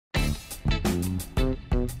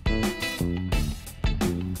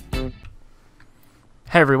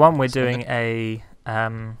Hey everyone, we're doing a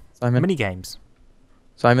Simon? Minigames.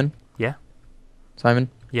 Simon? Yeah? Simon?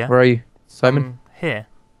 Yeah? Where are you? Simon? Here.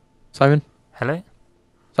 Simon? Hello?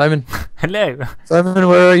 Simon? Hello? Simon,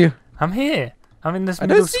 where are you? I'm here. I'm in this I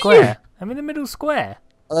don't middle see you! square. I'm in the middle square.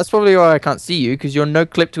 Well, that's probably why I can't see you, because you're no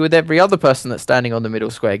clipped with every other person that's standing on the middle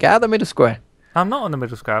square. Get out of the middle square. I'm not on the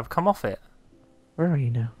middle square, I've come off it. Where are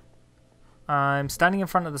you now? I'm standing in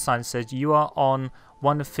front of the sign that says you are on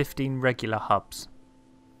one of 15 regular hubs.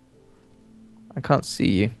 I can't see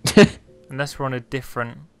you. Unless we're on a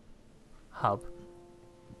different hub.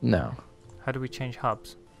 No. How do we change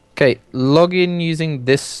hubs? Okay, log in using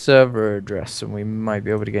this server address, and we might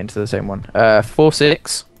be able to get into the same one.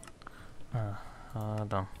 46.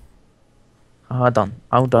 Hold on. Hold on.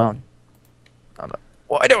 Hold on. Hold on.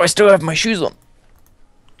 Why do I still have my shoes on?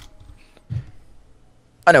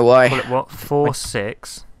 I know why. Call it what?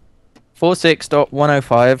 46.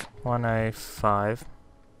 46.105. 105.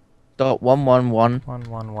 Dot 111.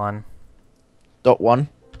 111. Dot 1.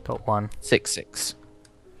 Dot 1. 66.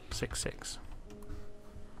 66.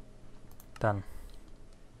 Done.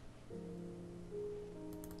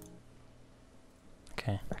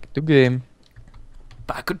 Okay. Back to game.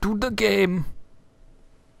 Back to the game.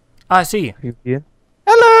 I see you. Are you here?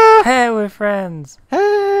 Hello. Hey, we're friends.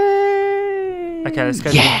 Hey. Okay, let's go.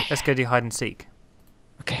 Yeah. Let's go do hide and seek.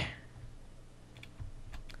 Okay.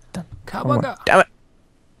 Done. Come on, go. Damn it.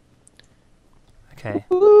 Okay.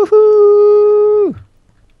 Woohoo. We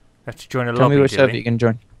have to join a Tell lobby. me which Do server we? you can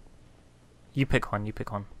join. You pick one. You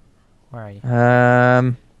pick one. Where are you?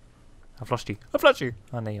 I've lost you. I've lost you.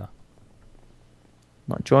 Oh, there you are.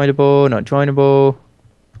 Not joinable. Not joinable.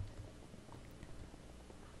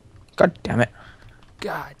 God damn it.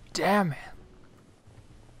 God damn it.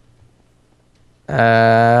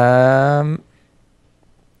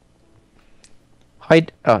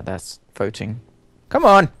 Hide. Oh, that's voting. Come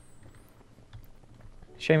on.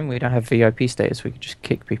 Shame we don't have VIP status. We could just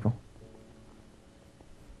kick people.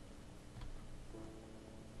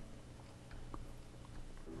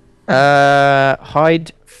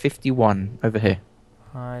 Hide 51 over here.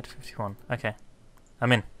 Hide 51. Okay.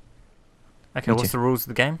 I'm in. Okay, Me what's too. the rules of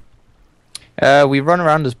the game? We run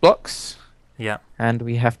around as blocks, Yeah. and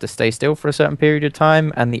we have to stay still for a certain period of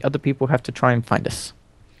time, and the other people have to try and find us.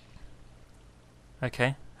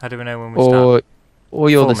 Okay. How do we know when we start?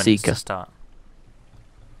 Or you're 4 the minutes seeker. to start.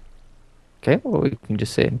 Okay, well we can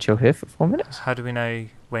just sit and chill here for 4 minutes. How do we know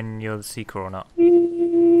when you're the seeker or not?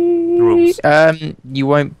 Rules. You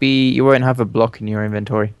won't have a block in your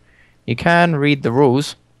inventory. You can read the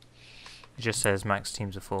rules. It just says max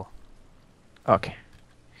teams of 4. Okay.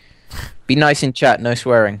 Be nice in chat, no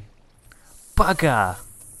swearing. Bugger!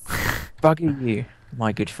 Bugger you,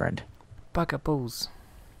 my good friend. Bugger balls.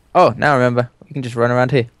 Oh, now remember, we can just run around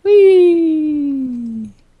here. Whee!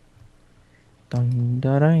 Dun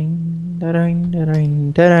da ding da ding da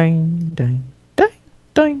ding da ding ding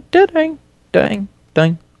ding ding ding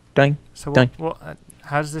ding ding. So Done.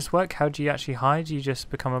 how does this work? How do you actually hide? You just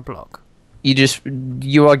become a block.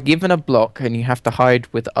 You are given a block and you have to hide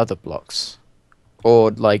with other blocks,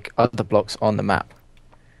 or like other blocks on the map,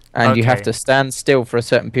 and you have Okay. to stand still for a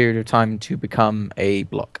certain period of time to become a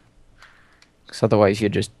block. Because otherwise you're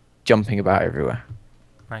just jumping about everywhere.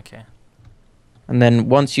 Okay. And then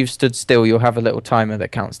once you've stood still, you'll have a little timer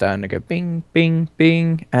that counts down and go bing, bing,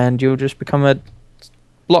 bing, and you'll just become a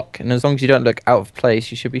block. And as long as you don't look out of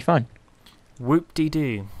place, you should be fine.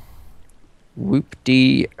 Whoop-de-doo.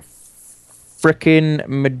 Whoop-de frickin'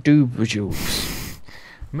 Medubajules.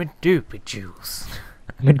 Medupa juice.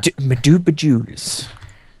 Medubajules.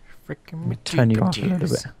 Frickin' Let me turn you off a little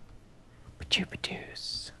Medupa bit.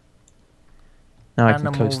 Medubajules. Now I can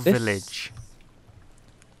Animal close this. Village.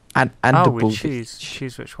 And Oh, the we bull choose village.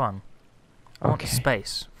 choose which one. I want the Okay.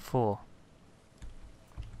 space. 4.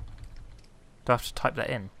 Do I have to type that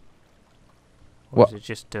in? Or What? does it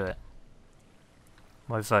just do it?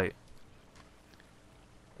 My vote.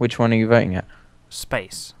 Which one are you voting at?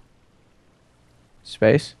 Space.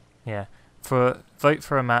 Space? Yeah. Vote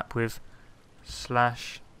for a map with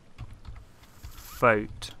 /vote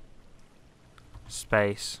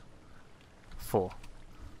space 4.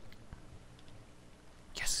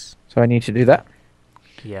 Yes. So I need to do that.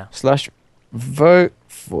 Yeah. /vote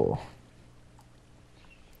for.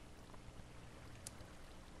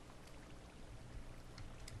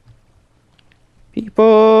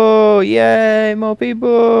 People! Yay! More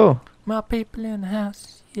people! My people in the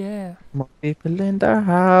house. Yeah. More people in the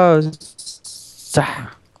house.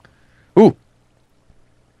 Ooh!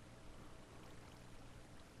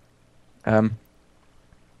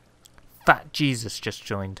 Fat Jesus just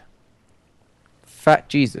joined. Fat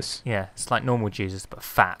Jesus. Yeah, it's like normal Jesus, but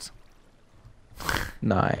fat.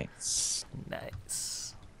 Nice.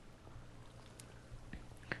 Nice.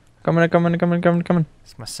 Come on, come on, come on, come on, come on.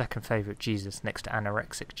 It's my second favourite Jesus, next to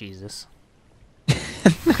anorexic Jesus.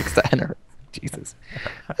 Next to anorexic Jesus.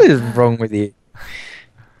 What is wrong with you?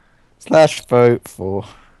 / vote for.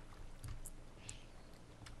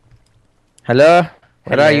 Hello? Where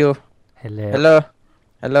Hello. are you? Hello. Hello?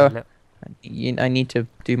 Hello? Hello. I need to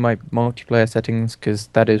do my multiplayer settings because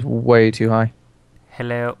that is way too high.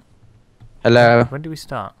 Hello. Hello? When do we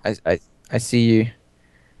start? I see you.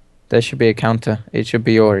 There should be a counter. It should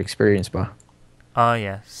be your experience bar. Oh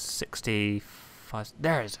yeah, 65.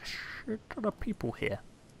 There is a shit ton of people here.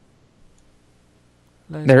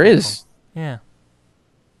 Loads There of people. is. Yeah.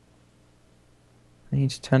 I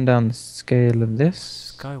need to turn down the scale of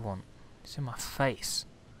this. Sky one. It's in my face.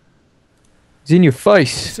 It's in your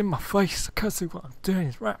face. It's in my face. I can't see what I'm doing.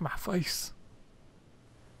 It's right in my face.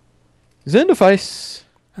 It's in the face.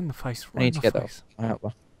 In the face. Right I need to in get the that face.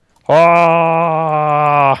 out.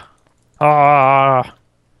 Ah! Ah!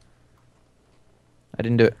 I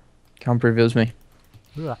didn't do it. Can't prove it was me.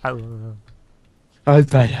 Come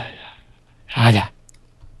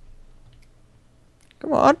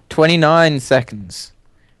on, 29 seconds.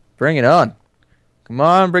 Bring it on. Come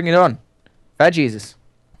on, bring it on. Fat Jesus.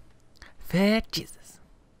 Fair Jesus.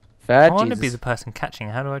 Fat I want to be Jesus. the person catching.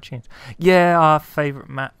 How do I change? Yeah, our favourite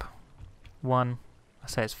map. One. I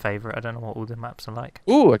say it's favourite. I don't know what all the maps are like.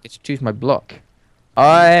 Ooh, I get to choose my block.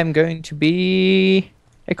 I am going to be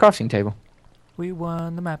a crafting table. We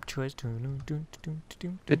won the map choice. How does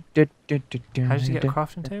he get a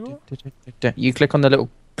crafting table? You click on the little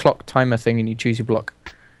clock timer thing and you choose your block.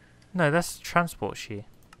 No, that's the transport sheet.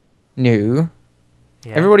 No.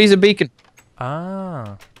 Yeah. Everybody's a beacon.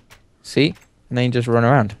 Ah. See? And then you just run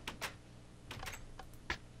around.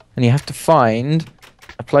 And you have to find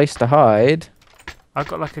a place to hide. I've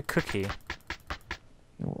got like a cookie.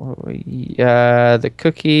 The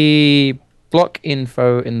cookie block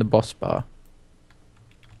info in the boss bar.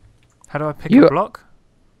 How do I pick a block?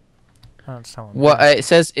 I don't understand what I'm doing.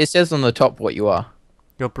 It says on the top what you are.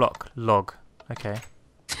 Your block. Log. Okay.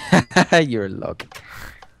 You're a log.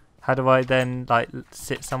 How do I then, like,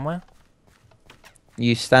 sit somewhere?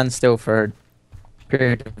 You stand still for a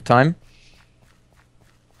period of time.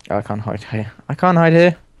 Oh, I can't hide here. I can't hide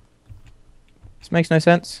here. This makes no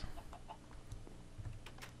sense.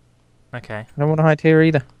 Okay. I don't want to hide here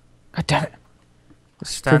either. God damn it. This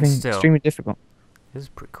is Stand proving still. extremely difficult. This is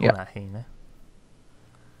pretty cool Yeah. out here, you know?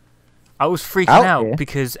 I was freaking Out out here?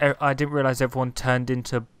 because I didn't realise everyone turned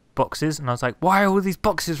into boxes, and I was like, why are all these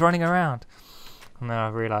boxes running around? And then I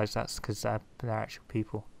realised that's because they're actual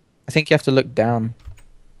people. I think you have to look down.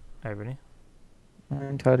 Oh, really? I'm not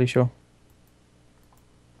entirely sure.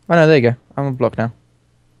 Oh no, there you go. I'm on block now.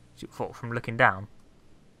 What, from looking down?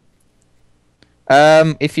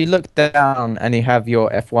 If you look down and you have your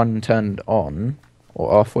F1 turned on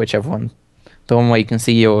or off, whichever one, the one where you can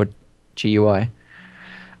see your GUI,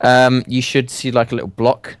 you should see like a little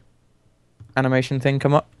block animation thing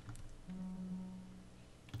come up.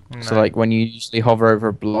 No. So like when you usually hover over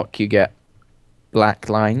a block, you get black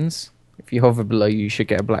lines. If you hover below, you should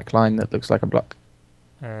get a black line that looks like a block.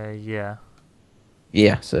 Yeah.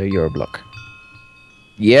 Yeah, so you're a block.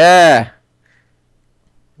 Yeah!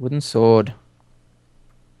 Wooden sword.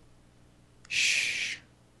 Shh.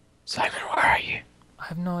 Simon, where are you? I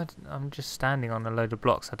have no idea. I'm just standing on a load of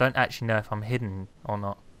blocks. I don't actually know if I'm hidden or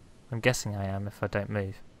not. I'm guessing I am if I don't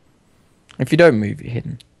move. If you don't move, you're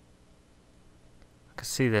hidden. I can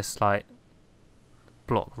see this, like,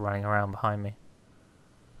 block running around behind me.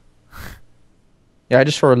 Yeah, I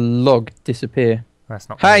just saw a log disappear. That's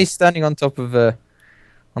not Hi, me. standing on top of a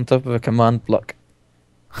command block.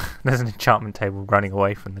 There's an enchantment table running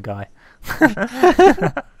away from the guy.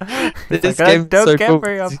 This Like, game is don't so get cool.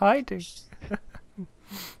 me, I'm hiding.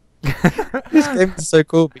 This game is so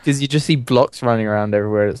cool because you just see blocks running around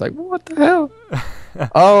everywhere. It's like, what the hell?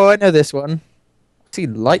 Oh, I know this one. I see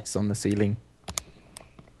lights on the ceiling.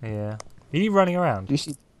 Yeah. Are you running around? Do you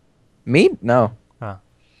see me? No,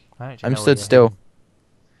 I'm stood still.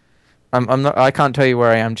 I'm not. I can't tell you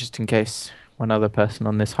where I am just in case one other person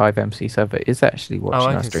on this Hive MC server is actually Oh, watching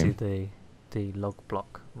I our can stream. see the log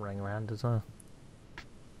block running around as well.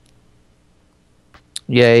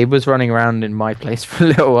 Yeah, he was running around in my place for a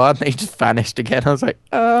little while, and he just vanished again. I was like,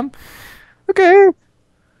 okay. I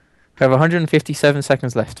have 157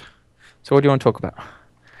 seconds left. So what do you want to talk about?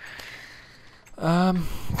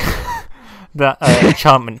 That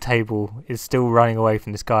enchantment table is still running away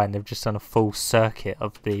from this guy, and they've just done a full circuit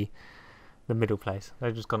of the middle place.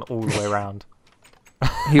 They've just gone all the way around.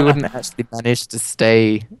 He wouldn't actually manage to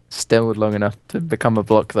stay still long enough to become a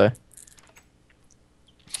block, though.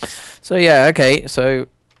 So yeah, okay. So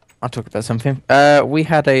I'll talk about something. We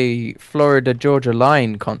had a Florida Georgia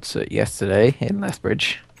Line concert yesterday in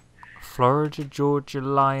Lethbridge. Florida Georgia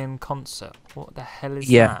Lion concert. What the hell is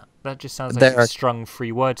Yeah, that? That just sounds like there you are strung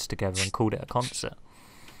three words together and called it a concert.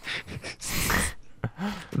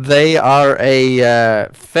 they are a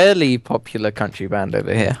fairly popular country band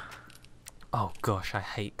over here. Oh gosh, I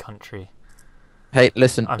hate country. Hey,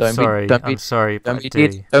 listen, I'm sorry, but I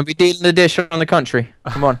do. don't be dealing the dish on the country.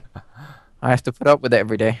 Come on, I have to put up with it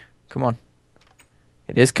every day. Come on,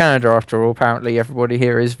 it is Canada after all. Apparently, everybody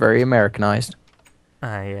here is very Americanized.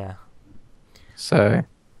 Yeah. So,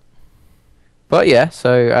 but yeah,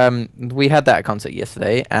 so we had that concert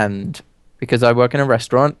yesterday, and because I work in a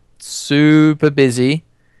restaurant, super busy.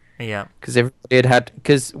 Yeah. Because everybody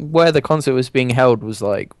because where the concert was being held was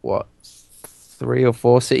like what 3 or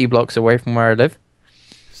 4 city blocks away from where I live.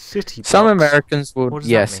 City blocks? Some Americans would, What does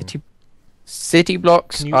yeah, that mean? city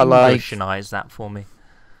blocks Can you are like Englishinize that for me?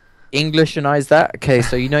 Englishinize that. Okay,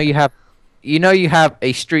 so you have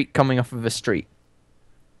a street coming off of a street,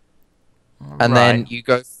 and then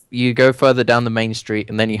Right. you go further down the main street,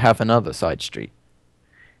 and then you have another side street.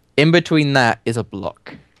 In between that is a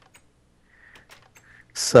block.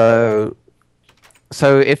 So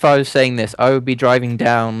if I was saying this, I would be driving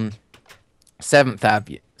down Seventh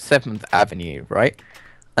Avenue, right?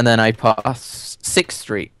 And then I'd pass 6th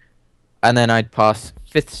Street, and then I'd pass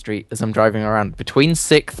 5th Street as I'm driving around. Between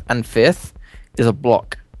 6th and 5th is a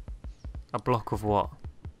block. A block of what?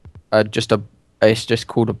 It's just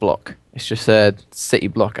called a block. It's just a city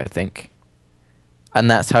block, I think. And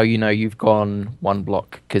that's how you know you've gone one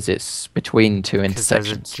block, because it's between two Because there's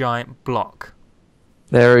a intersections. giant block.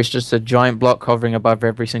 There is just a giant block hovering above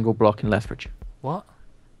every single block in Lethbridge. What?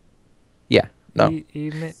 Yeah, no.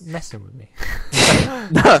 You messing with me?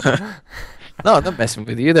 No. No, I'm not messing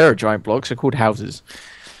with you. There are giant blocks. They're called houses.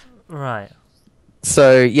 Right.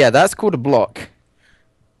 So, yeah, that's called a block.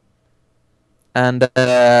 And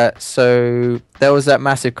so there was that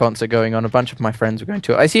massive concert going on. A bunch of my friends were going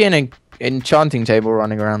to it. I see an enchanting table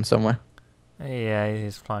running around somewhere. Yeah,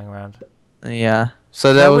 he's flying around. Yeah.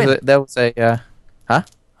 So Did I win? there was a huh?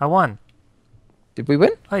 I won. Did we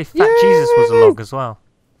win? Hey, Fat Jesus was a log as well.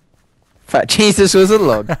 Fat Jesus was a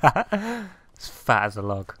log. It's fat as a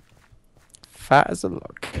log. Fat as a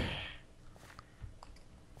log.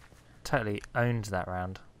 Totally owned that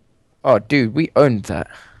round. Oh, dude, we owned that.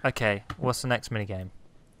 Okay, what's the next minigame?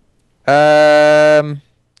 Oh,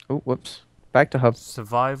 whoops. Back to hub.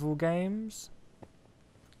 Survival games?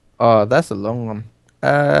 Oh, that's a long one.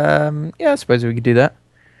 Yeah, I suppose we could do that.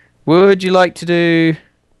 Would you like to do?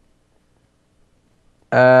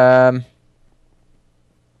 Hmm.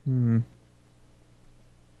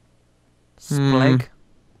 Spleg?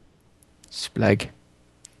 Spleg.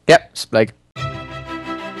 Yep, Spleg.